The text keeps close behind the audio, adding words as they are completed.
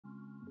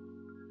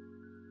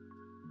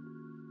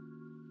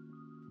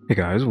Hey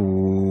guys,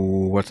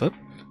 what's up?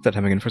 That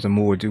time again for some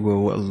more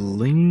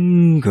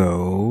Duolingo.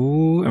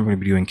 I'm going to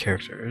be doing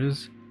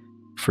characters.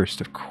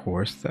 First, of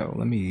course, though,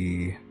 let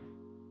me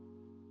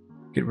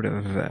get rid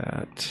of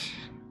that.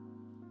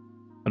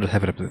 I'll just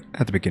have it up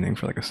at the beginning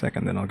for like a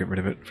second, then I'll get rid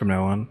of it from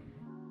now on.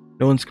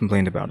 No one's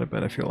complained about it,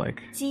 but I feel like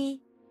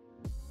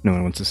no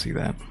one wants to see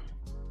that.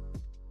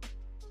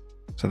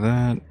 So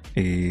that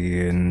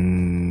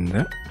and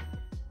that.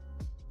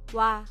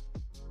 Wa.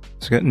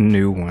 So we got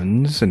new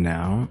ones, and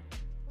now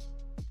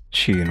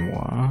Chi and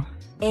Wa.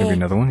 Maybe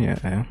another one,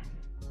 yeah.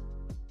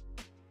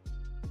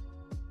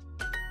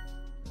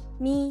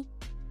 Mi.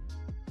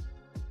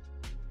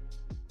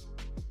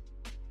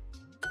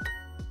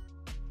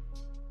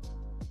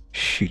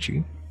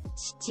 Shichi.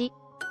 Shichi.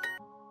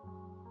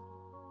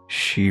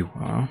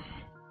 Shiwa.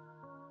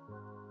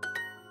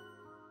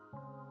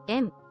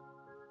 M.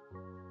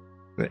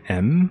 The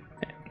M?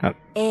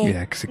 Yeah,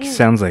 because it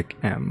sounds like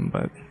M,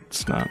 but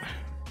it's not.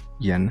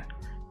 Yen.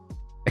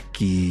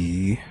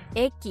 Eki.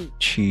 Eki.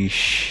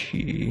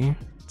 Chishi.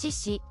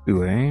 Chishi.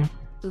 Ue.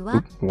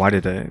 Uwa. Why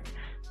did I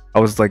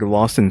was like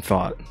lost in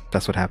thought.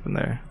 That's what happened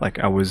there. Like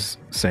I was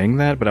saying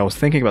that, but I was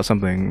thinking about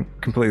something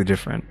completely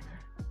different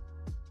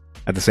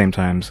at the same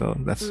time, so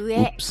that's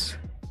oops.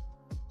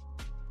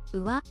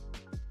 Uwa.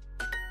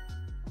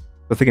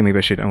 I'm thinking maybe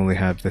I should only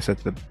have this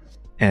at the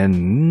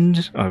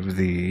end of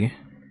the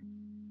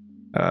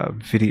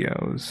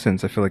videos,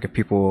 since I feel like if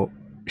people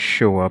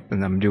show up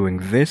and I'm doing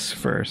this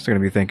first, they're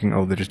gonna be thinking,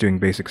 oh, they're just doing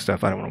basic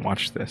stuff, I don't want to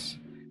watch this.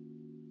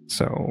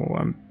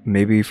 So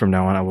maybe from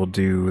now on I will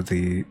do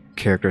the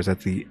characters at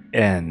the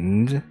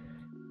end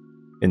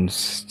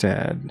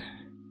instead,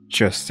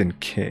 just in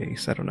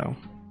case. I don't know.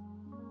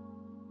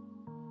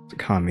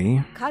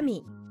 Kami.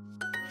 Kami.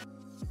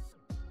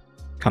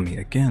 Kami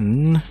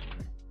again.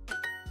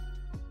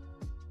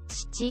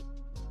 Shichi.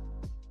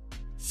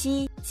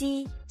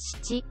 Shichi.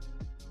 Shichi.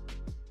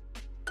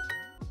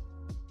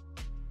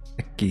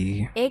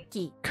 Eki.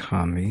 Eki.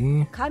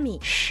 Kami. Kami.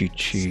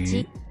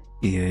 Shichi.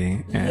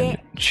 Ie and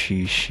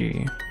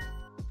Chishi.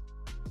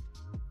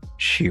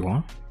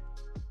 Shiwa.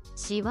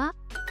 Shiwa.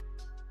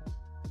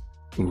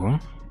 Uwa.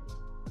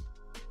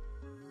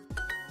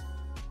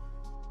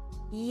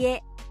 Ie.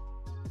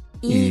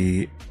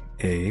 Ie,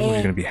 which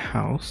is gonna be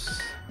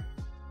house.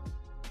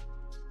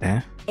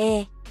 E.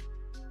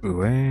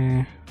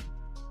 Ue.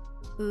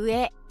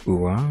 Ue.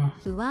 Uwa.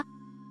 Uwa.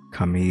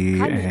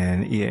 Kami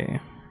and Ie.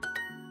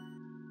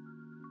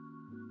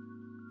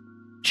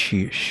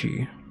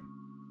 Chishi.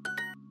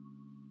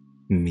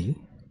 Mi.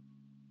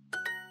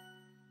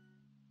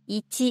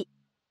 Ichi.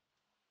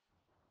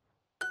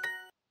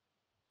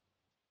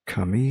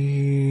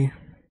 Kami.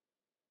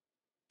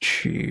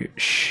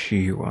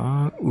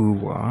 Shiwa,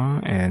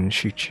 Uwa, and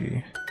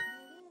Shichi.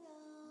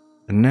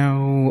 And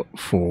now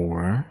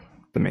for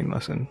the main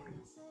lesson,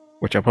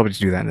 which I'll probably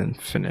just do that and then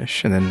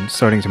finish. And then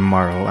starting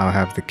tomorrow, I'll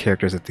have the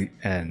characters at the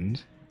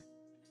end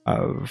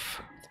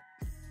of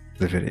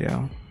the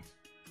video.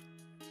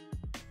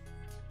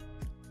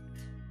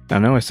 I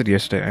know I said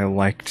yesterday I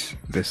liked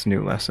this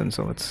new lesson,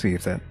 so let's see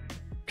if that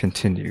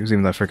continues,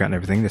 even though I've forgotten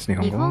everything. This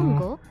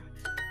Nihongo.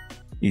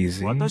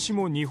 Easy. 私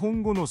も日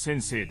本語の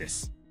先生で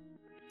す。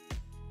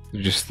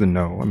 Just the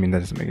no. I mean, that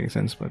doesn't make any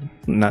sense, but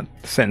not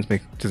the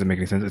sentence doesn't make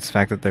any sense. It's the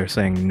fact that they're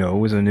saying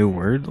no is a new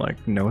word. Like,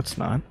 no, it's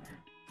not.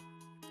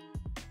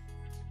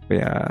 But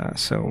yeah,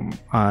 so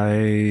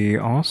I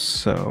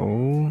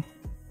also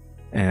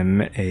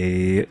am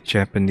a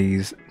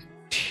Japanese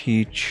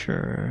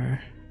teacher.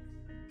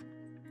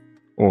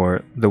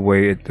 Or the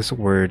way this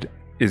word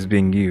is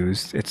being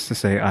used, it's to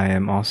say I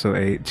am also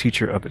a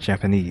teacher of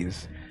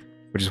Japanese,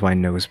 which is why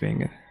no is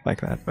being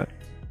like that. But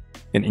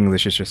in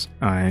English, it's just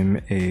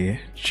I'm a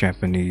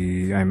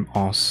Japanese. I'm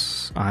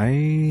also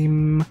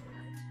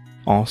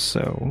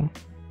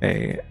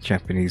a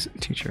Japanese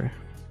teacher.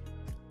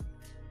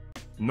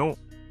 No.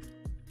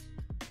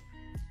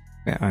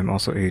 Yeah, I'm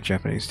also a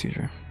Japanese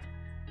teacher.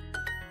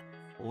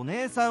 お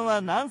姉さんは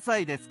何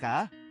歳です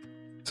か?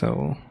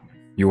 So,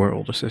 your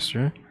older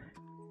sister.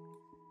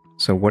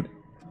 So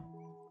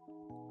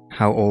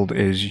how old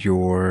is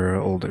your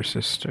older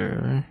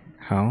sister?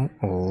 How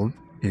old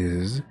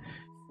is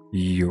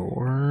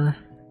your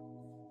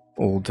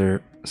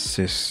older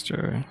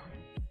sister?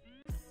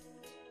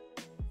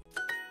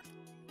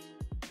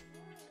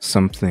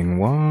 Something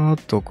wa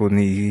doko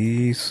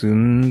ni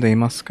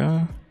sundemasu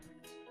ka?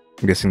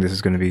 I'm guessing this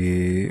is going to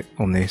be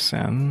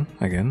One-san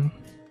again.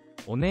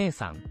 お姉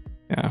さん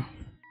Yeah.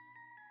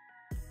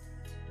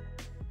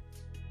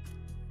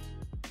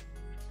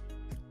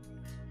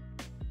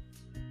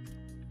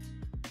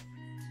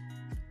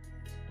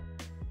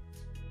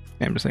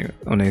 I'm just saying,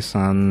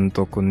 One-san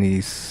doko ni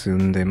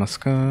sundemasu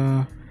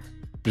ka?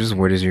 Just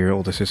where does your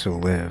older sister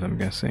live, I'm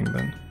guessing,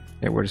 then.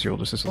 Yeah, where does your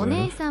older sister お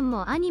姉 live? さん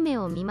もアニメ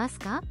を見ます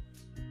か?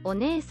 お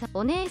姉さん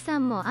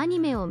もアニ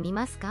メを見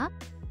ますか?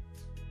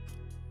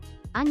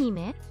 アニ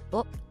メ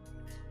を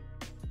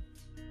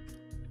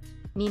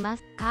見ま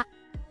すか?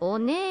 お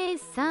姉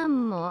さ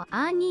んも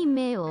アニ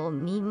メを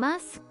見ま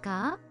す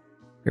か?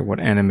 Okay,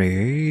 what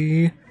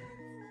anime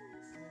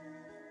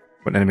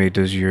What anime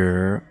does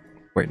your...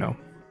 Wait, no.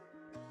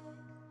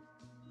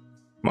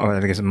 Oh, I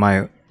guess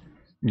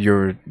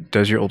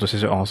does your older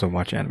sister also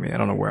watch anime? I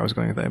don't know where I was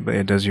going with that,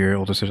 but does your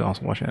older sister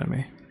also watch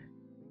anime?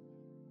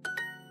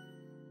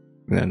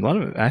 And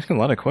then asking a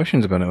lot of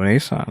questions about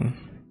One-san.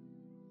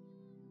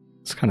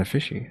 It's kind of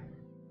fishy.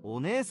 お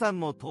姉さん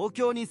も東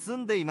京に住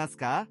んでいます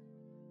か?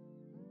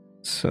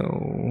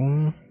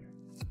 So,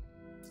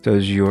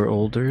 does your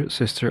older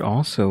sister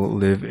also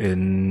live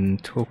in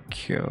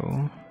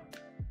Tokyo?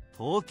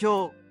 東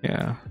京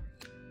Yeah.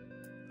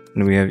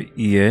 And we have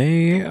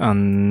Ie,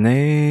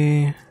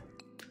 Anne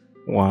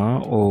wa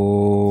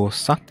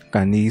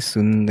Osaka ni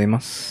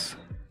sundemasu.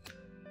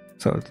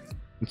 So,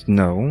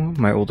 no,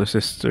 my older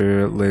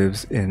sister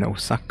lives in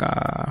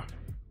Osaka.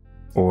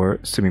 Or,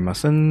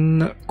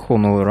 sumimasen,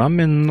 kono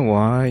ramen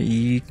wa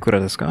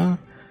ikura desu ka?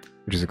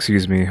 Which is,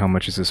 excuse me, how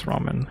much is this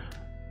ramen?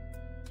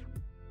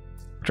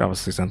 Which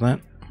obviously sent that.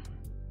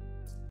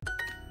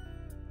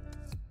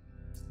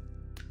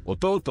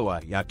 弟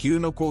は野球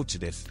のコーチ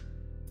です。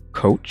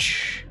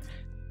 Coach?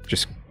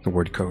 Just the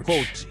word coach. コ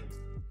ーチ。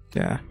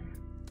 Yeah.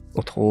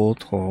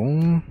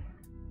 Ototo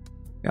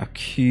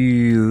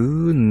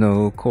yakyū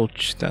no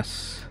coach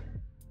desu.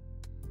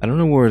 I don't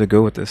know where to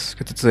go with this,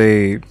 because it's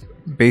a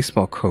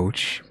baseball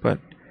coach, but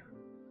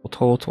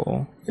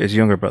Ototo is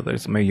younger brother.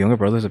 Is my younger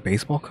brother is a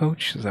baseball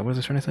coach? Is that what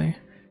it's trying to say?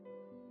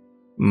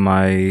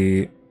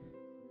 My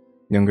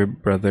younger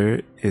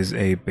brother is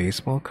a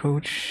baseball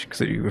coach?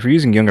 Because if you're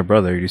using younger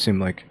brother, you assume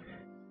like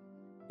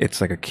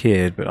it's like a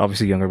kid, but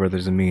obviously younger brother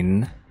doesn't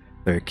mean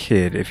they're a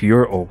kid. If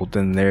you're old,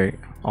 then they're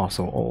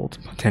also old,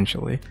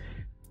 potentially.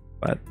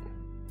 But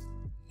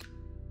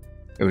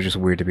it was just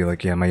weird to be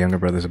like, yeah, my younger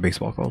brother's a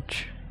baseball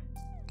coach.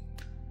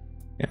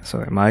 Yeah,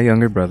 so my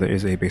younger brother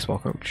is a baseball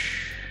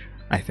coach,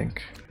 I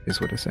think, is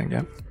what it's saying,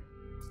 yeah.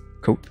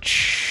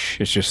 Coach.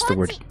 It's just the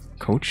word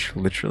coach,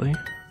 literally.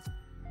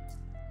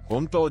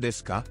 本当で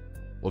すか?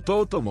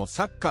 弟も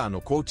サッカー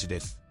のコーチで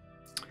す。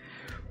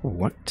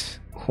 What?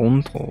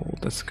 Honto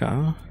desu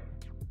ka?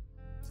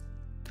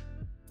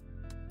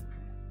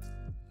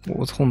 What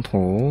was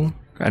honto?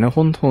 I know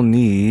honto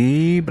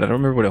ni, but I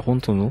don't remember what a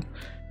honto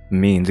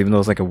means, even though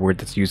it's like a word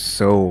that's used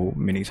so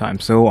many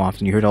times, so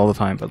often. You hear it all the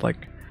time, but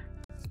like,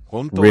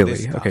 本当で really?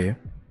 すか? Okay.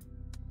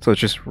 So it's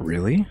just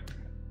really?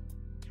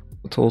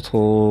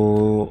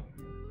 Total.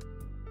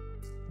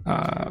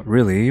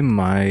 Really,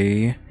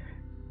 my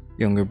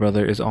younger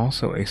brother is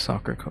also a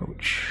soccer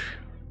coach.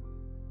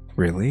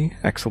 Really?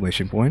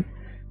 Exclamation point.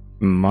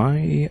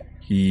 My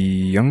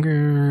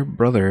younger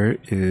brother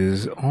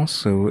is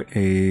also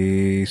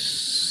a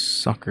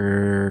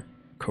soccer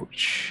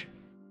coach.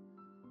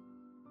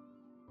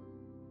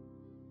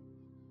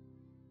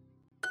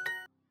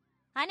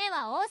 姉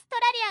はオースト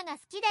ラリアが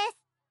好きです。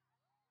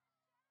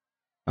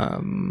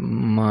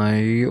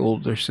My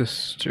older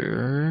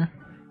sister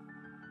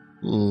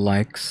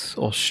likes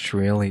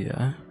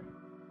Australia.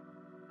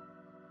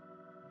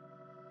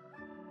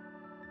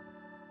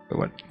 But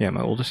what? Yeah,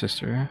 my older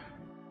sister.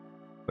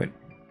 Wait,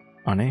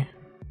 Anne?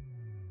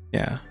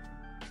 Yeah.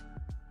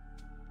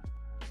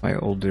 My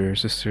older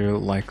sister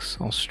likes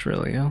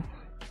Australia.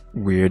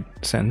 Weird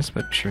sense,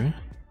 but sure.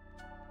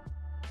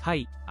 は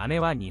い、姉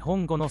は日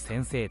本語の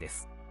先生で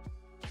す。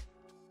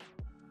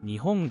日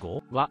本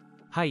語は、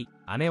はい、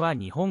姉は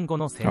日本語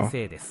の先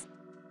生です。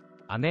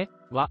姉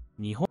は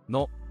日本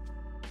の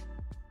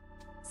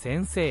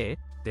先生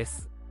で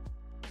す。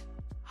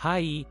は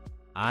い、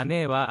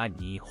姉は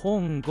日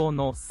本語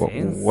の先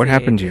生です。What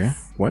happened here?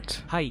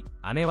 What? はい、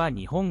姉は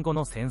日本語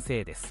の先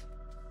生です。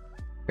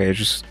Okay, it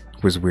just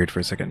was weird for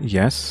a second.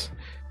 Yes,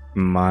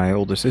 my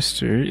older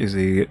sister is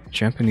a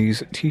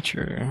Japanese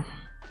teacher.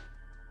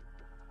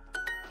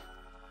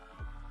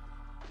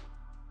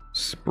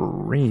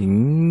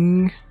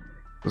 Spring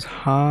was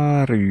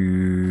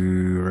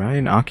haru, right?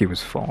 And Aki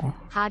was fall.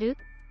 春、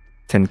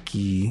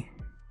 Tenki,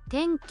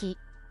 天気、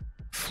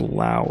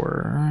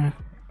 flower,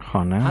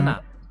 hana,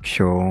 花、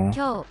 kyo,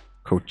 今日、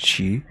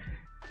 kochi.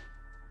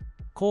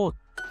 こう、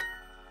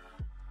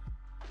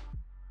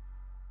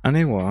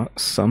 Ane wa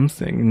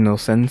something no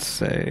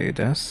sensei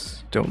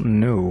desu. Don't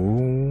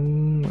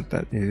know what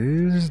that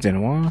is.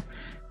 Denwa.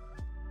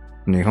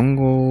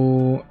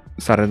 Nihongo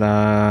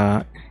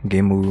sarada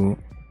gemu.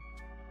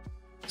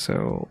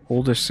 So,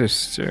 older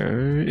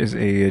sister is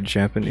a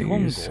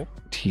Japanese Nihongo?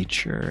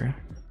 teacher,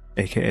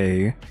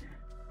 aka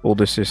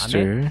older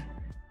sister,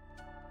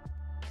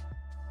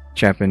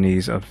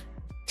 Japanese of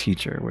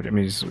teacher. What I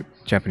mean is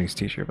Japanese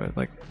teacher, but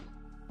like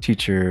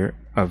teacher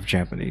of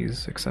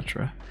Japanese,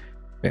 etc.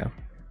 Yeah.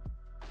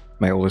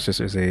 My older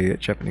sister is a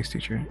Japanese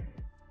teacher.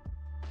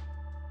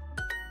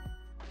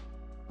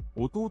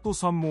 弟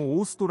さんも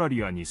オーストラ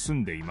リアに住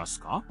んでいます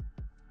か?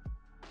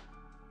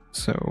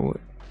 So,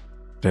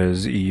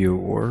 does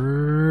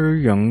your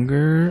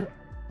younger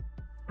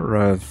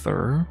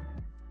brother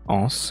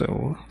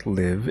also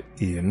live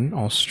in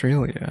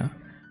Australia?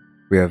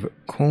 We have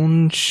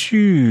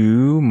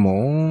Konshu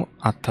mo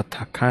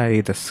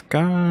atatakai desu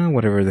ka?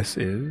 Whatever this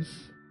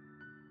is.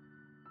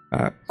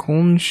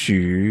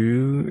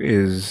 Konshu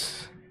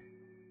is...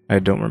 I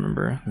don't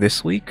remember.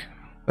 This week?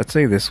 Let's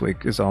say this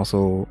week is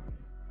also...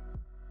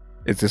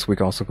 Is this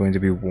week also going to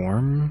be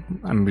warm?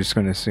 I'm just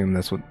going to assume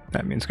that's what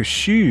that means. Because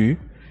shu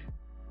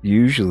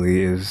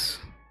usually is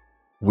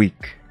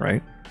week,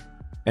 right?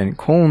 And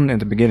kon at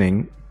the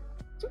beginning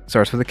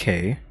starts with a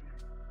K.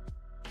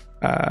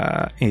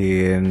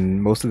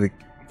 And most of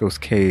those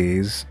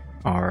Ks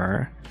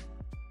are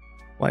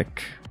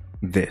like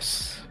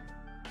this.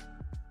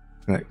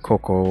 Like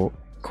koko,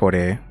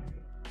 kore,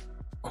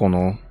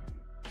 kono,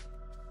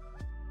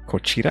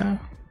 kochira?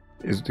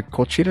 Is the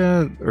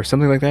kochira or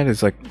something like that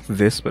is like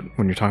this, but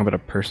when you're talking about a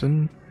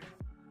person?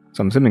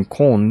 So I'm assuming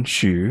kon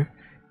shu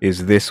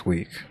is this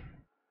week.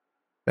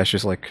 That's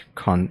just like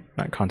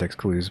not context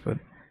clues, but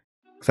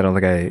because I don't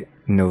think I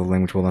know the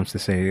language well enough to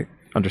say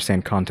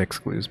understand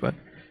context clues, but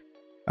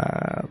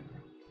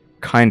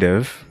kind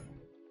of.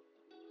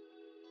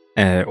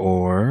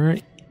 Or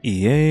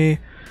ie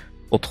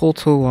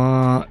ototo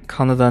wa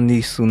Kanada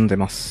ni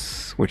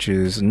sundemasu, which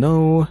is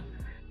no,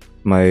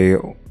 my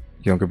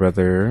younger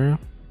brother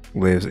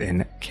lives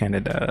in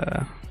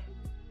Canada.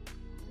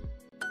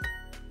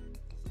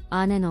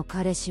 姉の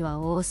彼氏は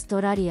オース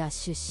トラリア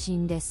出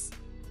身です。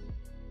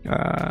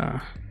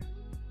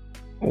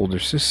Older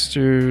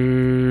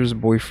sister's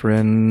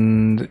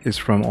boyfriend is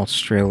from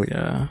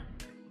Australia.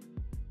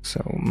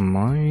 So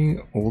my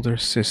older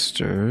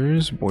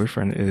sister's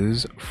boyfriend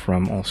is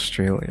from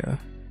Australia.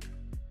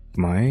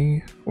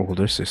 My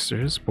older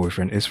sister's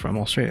boyfriend is from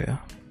Australia.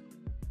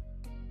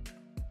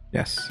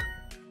 Yes.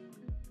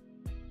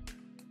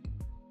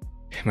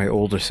 My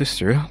older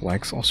sister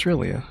likes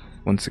Australia.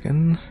 Once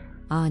again.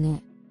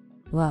 姉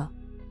は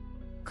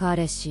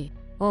彼氏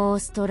オー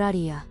ストラ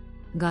リア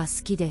が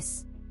好きで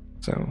す。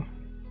 So,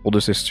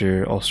 older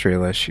sister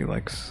Australia she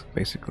likes,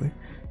 basically.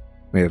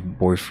 We have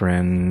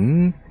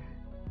boyfriend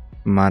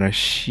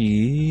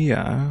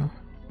Marashia.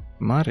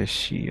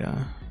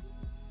 Marashia.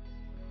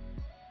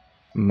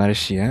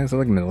 Marashia? Is that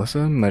like Melissa?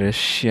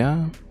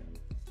 Marashia?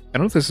 I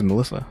don't know if this is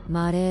Melissa.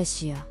 マレー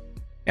シア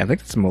Yeah, I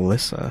think it's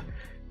Melissa.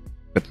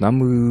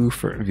 Vietnamu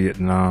for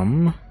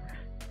Vietnam.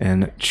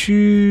 And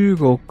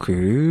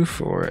Chugoku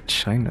for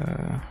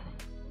China.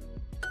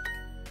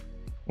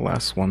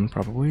 Last one,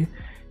 probably.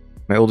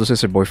 My older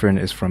sister boyfriend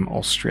is from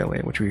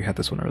Australia, which we had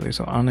this one earlier.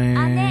 So,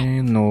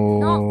 ane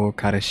no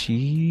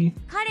kareshi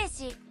彼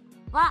氏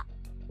は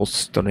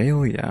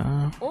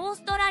Australia. オー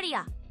ストラリ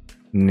ア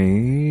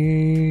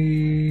Ni...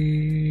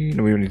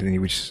 No, we don't need any.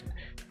 We just...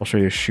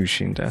 Australia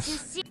Shushin 出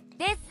desu. 身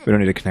です。 We don't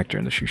need a connector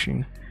in the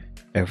Shushin.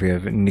 And we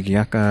have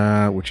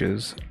Nigiyaka, which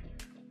is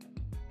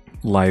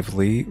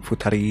lively.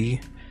 Futari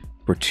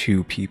for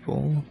two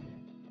people,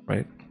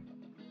 right?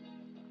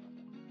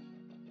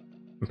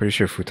 I'm pretty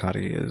sure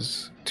Futari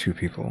is two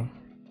people.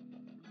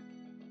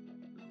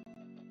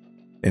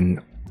 And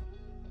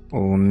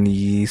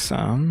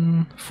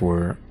Oni-san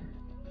for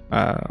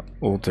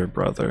older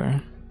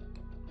brother.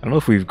 I don't know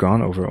if we've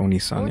gone over お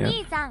Oni-san yet.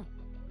 兄さん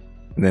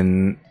And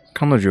then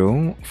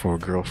Kanojo for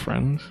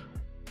girlfriend.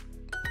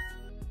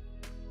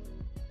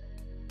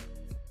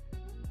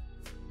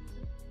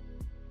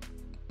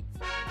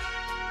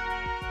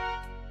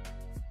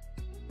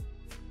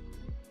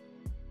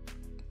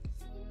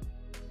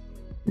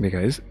 Okay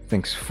guys,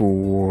 thanks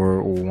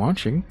for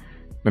watching.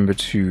 Remember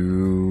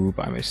to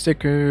buy my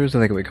stickers, I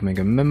think by becoming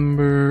a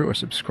member, or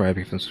subscribe if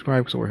you haven't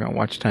subscribed, because we're working on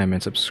watch time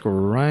and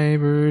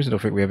subscribers. Don't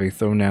forget we have a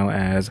throw now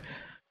as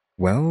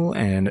well,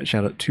 and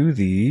shout out to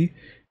the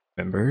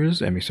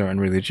members, EmmyStarr and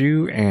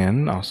RaleyDrew,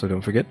 and also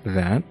don't forget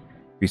that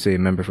if you stay a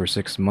member for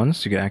 6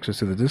 months, you get access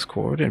to the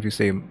Discord, and if you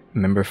stay a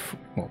member,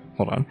 well,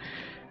 hold on,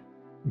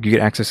 you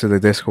get access to the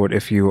Discord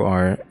if you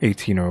are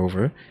 18 or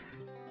over.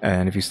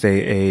 And if you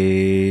stay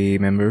a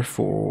member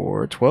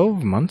for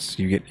 12 months,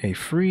 you get a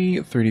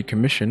free 30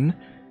 commission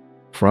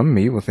from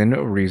me within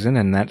reason,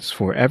 and that's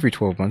for every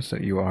 12 months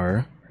that you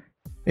are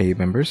a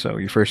member. So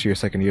your first year,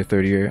 second year,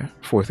 third year,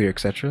 fourth year,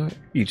 etc.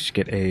 each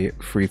get a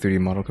free 30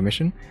 model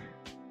commission.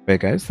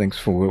 But guys, thanks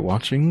for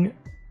watching.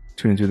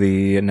 Tune into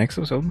the next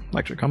episode.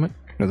 Like, share, comment.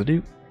 Another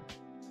do.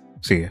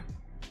 See ya.